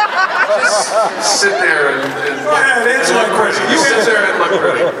 Just sit there and go ahead, answer my question. You sit there and look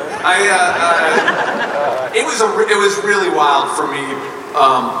pretty. It was really wild for me,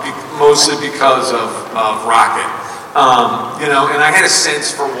 mostly because of Rocket. And I had a sense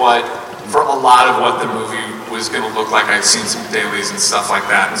for a lot of what the movie was going to look like. I'd seen some dailies and stuff like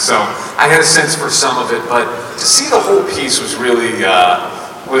that, and so I had a sense for some of it. But to see the whole piece was really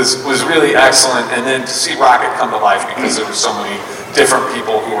really excellent, and then to see Rocket come to life because there were so many different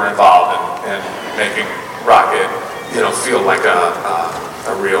people who were involved in making Rocket, feel like a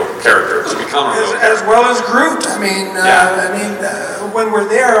real character, to become a real character. As well as Groot. I mean, when we're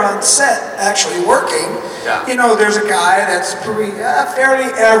there on set, actually working, there's a guy that's pretty fairly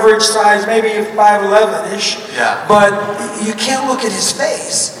average size, maybe 5'11"-ish. Yeah. But you can't look at his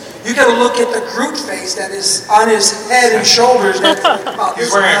face. You got to look at the Groot face that is on his head and shoulders. That's about He's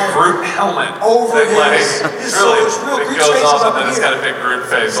wearing a Groot helmet. Over his really, real it Groot's goes face off is up and then it's here. got a big Groot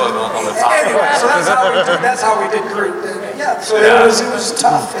face on the top. Anyway, so that's how we did Groot. So it was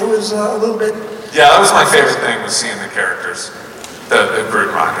tough. It was a little bit. Yeah, that was my favorite thing, was seeing the characters, the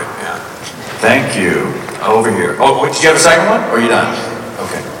Groot and Rocket. Yeah. Thank you. Over here. Oh, did you have a second one? Or are you done?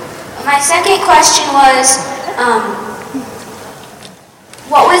 Okay. My second question was,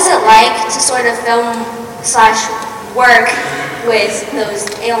 what was it like to sort of film/work with those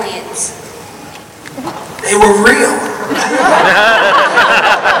aliens? They were real.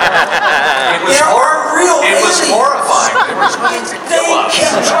 It was horrifying. They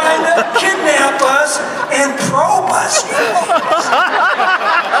kept trying to kidnap us and probe us.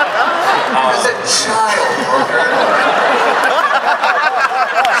 As a child.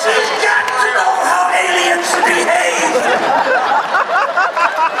 So you got to know how aliens behave.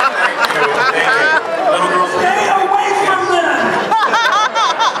 Stay away from them.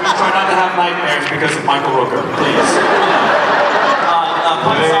 Please try not to have nightmares because of Michael Rooker, please.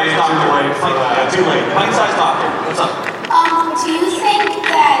 Pint-sized doctor. Too late. Pint-sized doctor. What's up? Do you think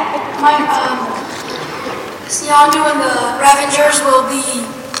that Yondu and the Ravengers will be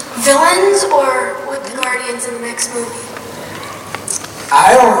villains or with the Guardians in the next movie?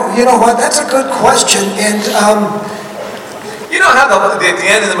 You know what, that's a good question, and You know how at the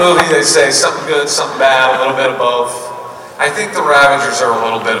end of the movie they say something good, something bad, a little bit of both? I think the Ravengers are a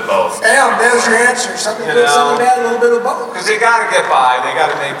little bit of both. Yeah, there's your answer. Something good, something bad, a little bit of both. Because they got to get by. They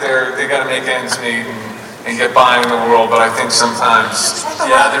got to make ends meet. And, and get by in the world, but I think sometimes,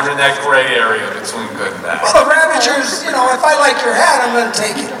 they're in that gray area between good and bad. Well, the Ravagers, if I like your hat, I'm going to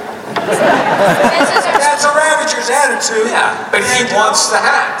take it. That's a Ravager's attitude. Yeah, but he wants the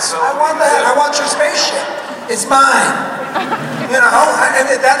hat, so... I want the hat. I want your spaceship. It's mine.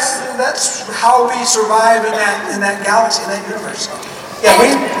 That's how we survive in that galaxy, in that universe. Yeah,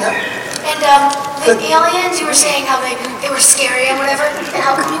 And the aliens, you were saying how they were scary and whatever, and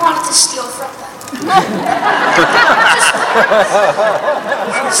how come you wanted to steal from them?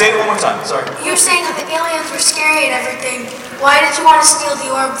 Say it one more time, sorry. You were saying how the aliens were scary and everything. Why did you want to steal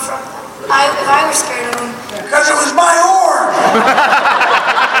the orb from them? If I were scared of them. Because it was my orb!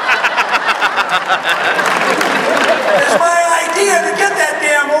 It's my idea to get that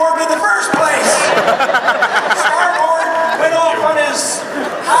damn orb in the first place. Star-Lord went off on his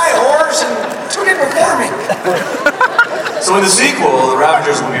high horse and took it before me. So in the sequel, the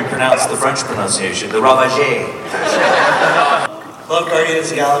Ravagers will be pronounced the French pronunciation, the Ravagers. Love Guardians of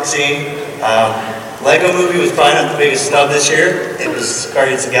the Galaxy. Lego Movie was probably not the biggest snub this year. It was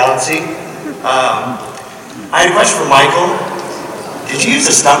Guardians of the Galaxy. I had a question for Michael. Did you use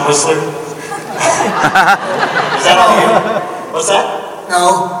a stunt whistler? Is that all you? What's that?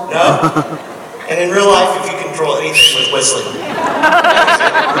 No. No? And in real life, if you control anything with whistling?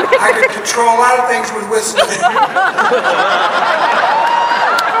 I could control a lot of things with whistling. He's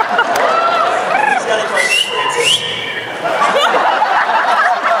got a question for you, too.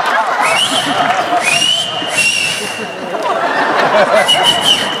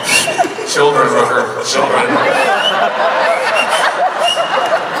 Children, Rooker. Children.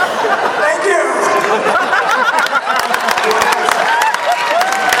 Thank you.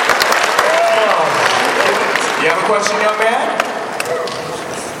 You have a question, young man?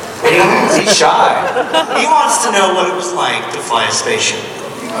 He's shy. He wants to know what it was like to fly a spaceship.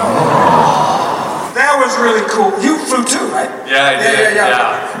 That was really cool. You flew too, right? Yeah, I did.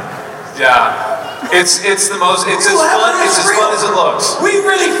 Yeah. It's as fun as it looks. We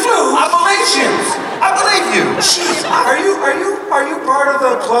really flew. I believe you. Jeez, are you part of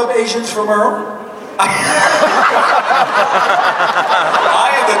the club Asians from Earl? I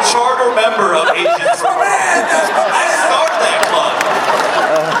am the charter member of Asians from Earl. I started that club.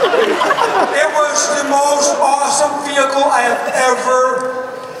 It was the most awesome vehicle I have ever.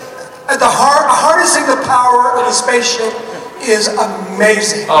 Harnessing the power of a spaceship is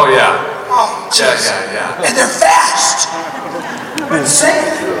amazing. Oh yeah. Oh, jeez. Yeah. And they're fast. And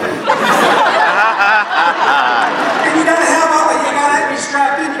safe. And you gotta be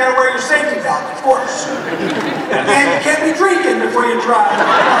strapped in. You gotta wear your safety belt, of course. And you can't be drinking before you drive.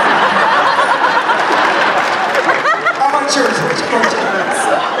 How about yours?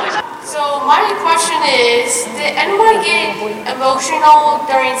 So my question is, did anyone get emotional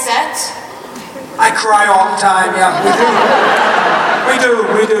during sets? I cry all the time, yeah, we do.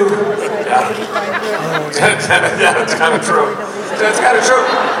 Yeah, that's kind of true.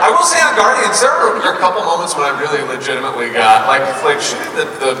 I will say on Guardians, there are a couple moments when I really legitimately got, like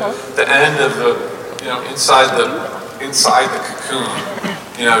the end of the, inside the cocoon,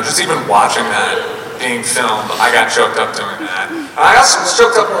 just even watching that being filmed, I got choked up doing that. And I got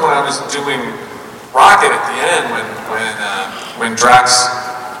choked up when I was doing Rocket at the end when Drax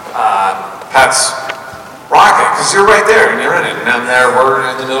pets Rocket, because you're right there and you're in it, and I'm there, we're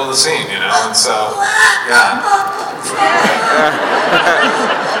in the middle of the scene, and so, yeah.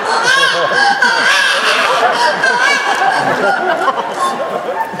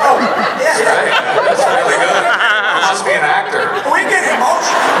 Oh, yeah. That's really good. Must be an actor. We get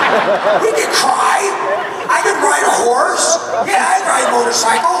emotional. We can cry. I can ride a horse. Yeah, I ride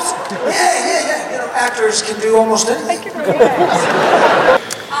motorcycles. Yeah. Actors can do almost anything.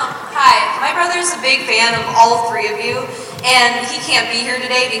 Hi, my brother's a big fan of all three of you, and he can't be here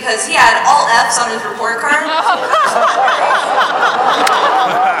today because he had all F's on his report card. I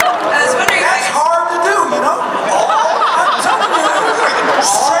was wondering. That's hard to do, I'm telling you.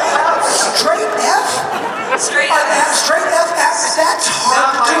 Straight F? Straight F. Straight F, that's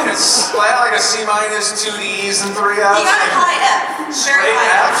hard to do. Like a C-, 2 D's, and 3 F's. You got a high F. Straight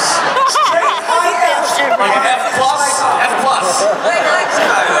F's? Straight high F's. Like an F+?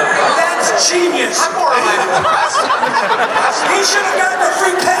 That's genius. I'm more like He should have gotten a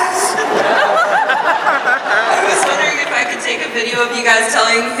free pass. I was wondering if I could take a video of you guys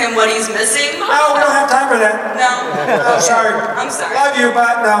telling him what he's missing. No, we don't have time for that. No. I'm sorry. I'm sorry. Love you,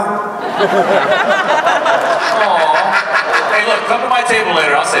 but no. Hey, look, come to my table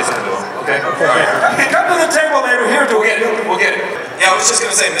later. I'll say something to him, okay? All right. Come to the table later. Here, We'll get it. Yeah, I was just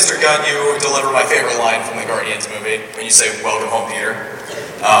going to say, Mr. Gunn, you delivered my favorite line from the Guardians movie when you say, "Welcome home, Peter."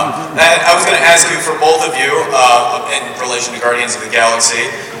 I was going to ask you, for both of you, in relation to Guardians of the Galaxy,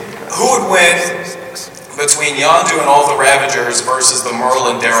 who would win between Yondu and all the Ravagers versus the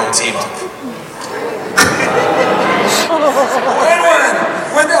Merle and Daryl team-up?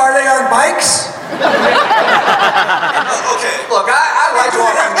 When are they on bikes? Okay. Look, I like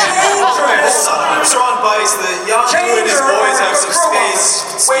walking. Some of them are on bikes. The Yondu and his boys have some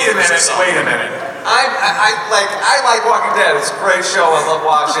space. Wait a minute. I like Walking Dead. It's a great show. I love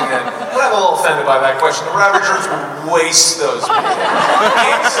watching it. But I'm a little offended by that question. The Ravagers would waste those people.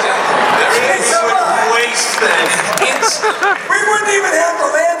 Waste them. We wouldn't even have to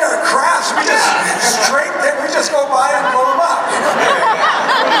land our crafts. We just go by and blow them up.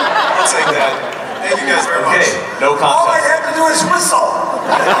 I'll take that. Thank you guys very much. Okay, no All I contest. have to do is whistle.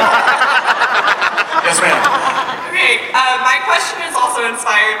 Yes, ma'am. Okay, my question is also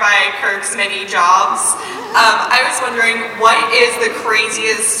inspired by Kirk's many jobs. I was wondering, what is the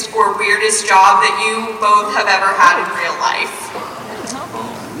craziest or weirdest job that you both have ever had in real life?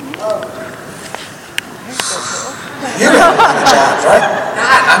 You got a lot of jobs, right?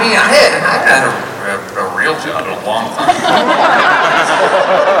 I mean, I had a real job in a long time.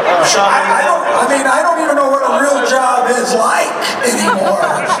 I don't even know what a real job is like anymore.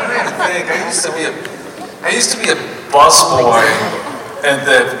 I used to be a busboy in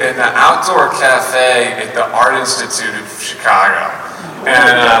the outdoor cafe at the Art Institute of Chicago,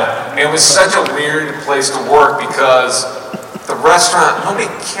 and it was such a weird place to work because the restaurant, nobody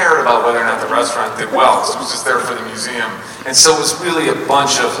cared about whether or not the restaurant did well, because it was just there for the museum, and so it was really a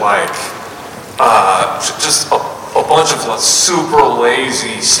bunch of just a bunch of super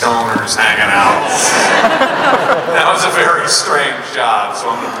lazy stoners hanging out. That was a very strange job, so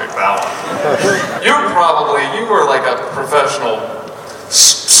I'm gonna pick that one. You were like a professional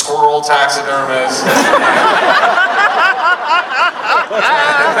squirrel taxidermist.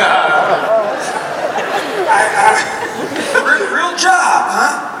 Real job,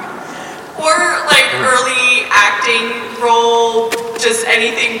 huh? Or like early acting role, just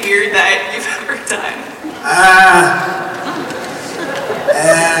anything weird that you've ever done.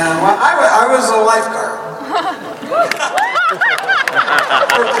 Well, I was a lifeguard.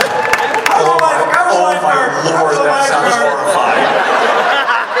 Oh my lord, that sounds horrifying.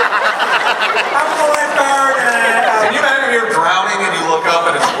 I was a lifeguard and... Can you imagine you're drowning and you look up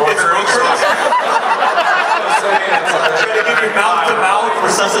and it's Rooker? Trying to give you mouth-to-mouth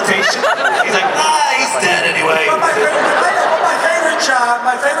resuscitation. He's like, he's dead anyway. But my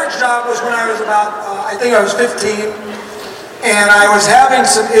favorite job was when I was about, I think I was 15, and I was having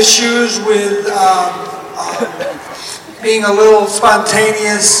some issues with being a little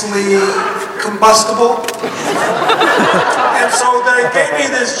spontaneously combustible. And so they gave me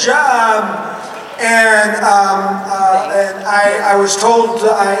this job, and I was told,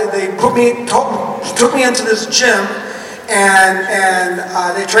 they took me into this gym, and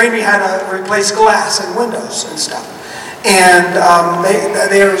they trained me how to replace glass and windows and stuff. And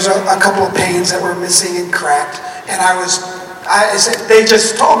there was a couple of panes that were missing and cracked, and they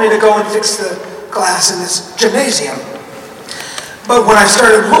just told me to go and fix the glass in this gymnasium. But when I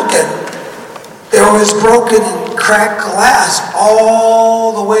started looking, there was broken and cracked glass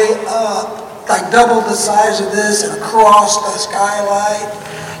all the way up, like double the size of this and across the skylight.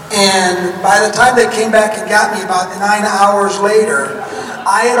 And by the time they came back and got me about 9 hours later,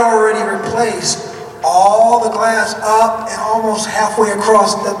 I had already replaced all the glass up and almost halfway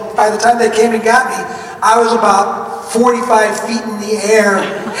across. By the time they came and got me, I was about 45 feet in the air,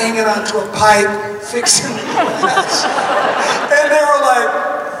 hanging onto a pipe, fixing the glass. And they were like,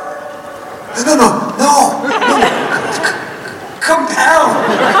 no, come down.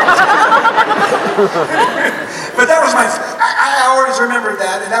 But that was I always remembered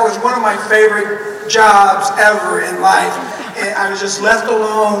that, and that was one of my favorite jobs ever in life. And I was just left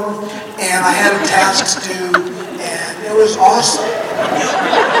alone, and I had tasks to do, and it was awesome.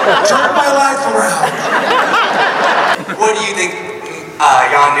 Turned my life around. What do you think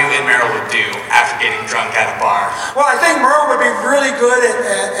Yondu and Merle would do after getting drunk at a bar? Well, I think Merle would be really good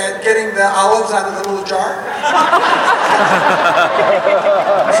at getting the olives out of the little jar.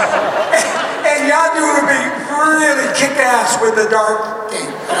 And Yondu would be really kick-ass with the dart game.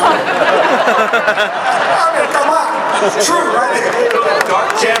 I mean, come on. It's true, right?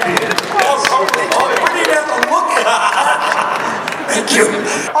 Dart champion. We need to have to look at it. Thank you.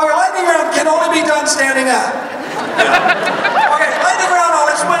 Okay, lightning round can only be done standing up. Okay, lightning round, I'll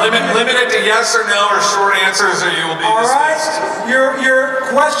explain. Limit it to yes or no or short answers, or you will be dismissed. All right, your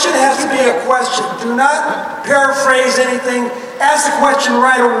question has to be a question. Do not paraphrase anything. Ask the question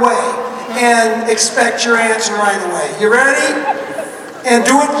right away and expect your answer right away. You ready? And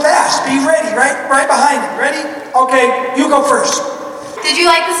do it fast. Be ready, right behind him. Ready? Okay, you go first. Did you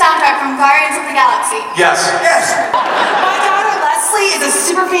like the soundtrack from Guardians of the Galaxy? Yes. Yes. My daughter Leslie is a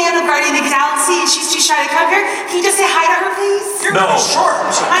super fan of Guardians of the Galaxy, and she's too shy to come here. Can you just say hi to her, please? You're pretty short.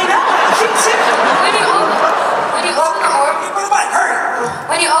 I know. You too. When you open the orb,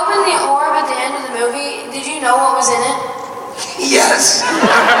 when you open the orb at the end of the movie, did you know what was in it? Yes.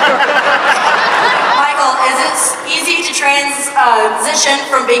 Michael, is it easy to transition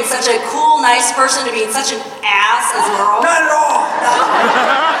from being such a cool, nice person to being such an ass as Merle? Not at all.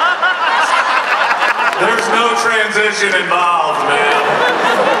 There's no transition involved, man.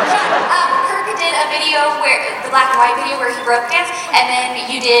 Kirk did a video the black and white video where he broke dance, and then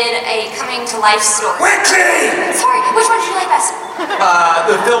you did a coming to life story. Wixie! Sorry, which one did you like best?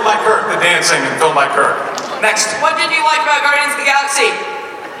 The film by Kirk, the dancing and film by Kirk. Next. What did you like about Guardians of the Galaxy?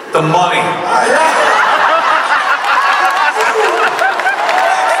 The money.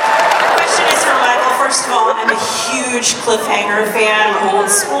 Question is for Michael. First of all, I'm a huge cliffhanger fan, old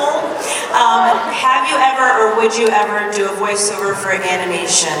school. Have you ever or would you ever do a voiceover for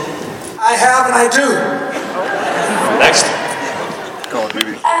animation? I have and I do. Next.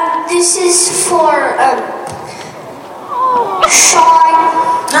 This is for Sean.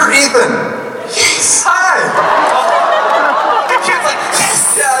 You're Ethan. Yes. Hi. The kid's like,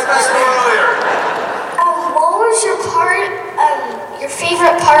 yes. Yeah, I met you earlier. What was your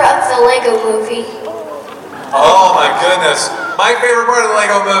favorite part of the Lego movie? Oh my goodness. My favorite part of the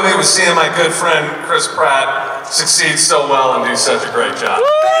Lego movie was seeing my good friend Chris Pratt succeed so well and do such a great job.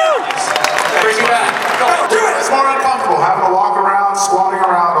 Bring me back. Do it. It's more uncomfortable having to walk around, squatting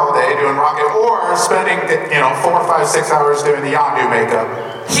around all day doing rocket, or spending 4, 5, 6 hours doing the Yondu makeup.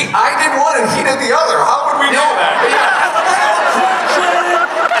 I did one and he did the other. How would we know that?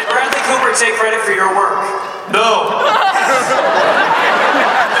 Did Bradley Cooper take credit for your work? No.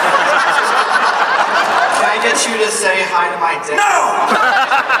 Can I get you to say hi to my dad? No!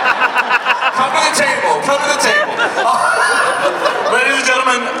 Come to the table. Come to the table. Ladies and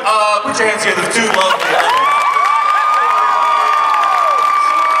gentlemen, put your hands together. The two lovely.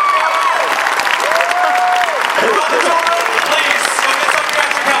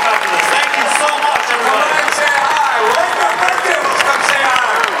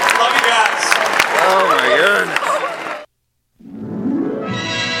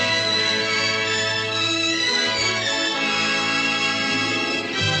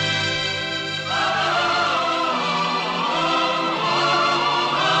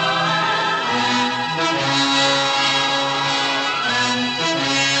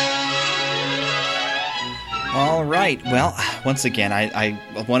 All right. Well, once again, I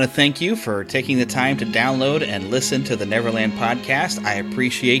want to thank you for taking the time to download and listen to the Neverland podcast. I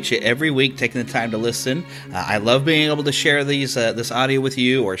appreciate you every week taking the time to listen. I love being able to share this audio with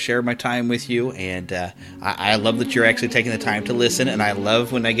you or share my time with you, and I love that you're actually taking the time to listen, and I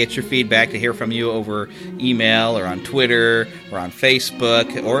love when I get your feedback to hear from you over email or on Twitter or on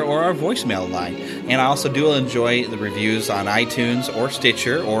Facebook or our voicemail line. And I also do enjoy the reviews on iTunes or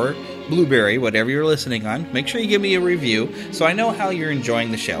Stitcher or Blueberry, whatever you're listening on. Make sure you give me a review so I know how you're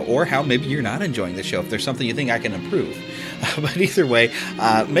enjoying the show, or how maybe you're not enjoying the show, if there's something you think I can improve. But either way,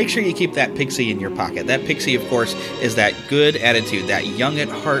 make sure you keep that pixie in your pocket. That pixie, of course, is that good attitude, that young at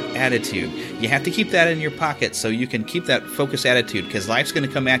heart attitude. You have to keep that in your pocket so you can keep that focused attitude, because life's going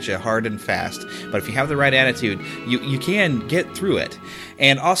to come at you hard and fast. But if you have the right attitude, you can get through it.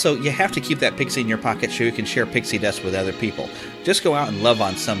 And also, you have to keep that pixie in your pocket so you can share pixie dust with other people. Just go out and love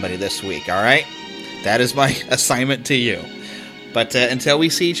on somebody this week, all right? That is my assignment to you. But until we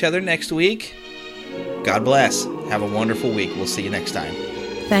see each other next week, God bless. Have a wonderful week. We'll see you next time.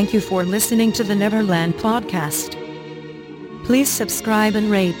 Thank you for listening to the Neverland Podcast. Please subscribe and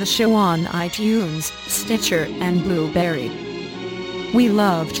rate the show on iTunes, Stitcher, and Blueberry. We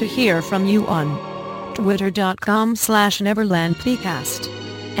love to hear from you on twitter.com/NeverlandPodcast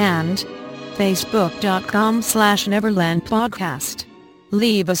and facebook.com/NeverlandPodcast.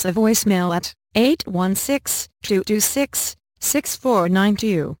 Leave us a voicemail at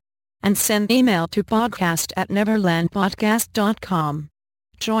 816-226-6492 and send email to podcast@neverlandpodcast.com.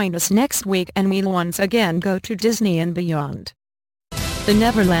 Join us next week and we'll once again go to Disney and beyond. The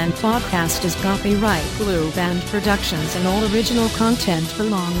Neverland Podcast is copyright Blue Band Productions and all original content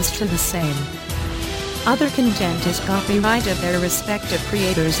belongs to the same. Other content is copyrighted their respective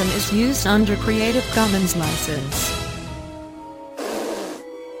creators and is used under Creative Commons license.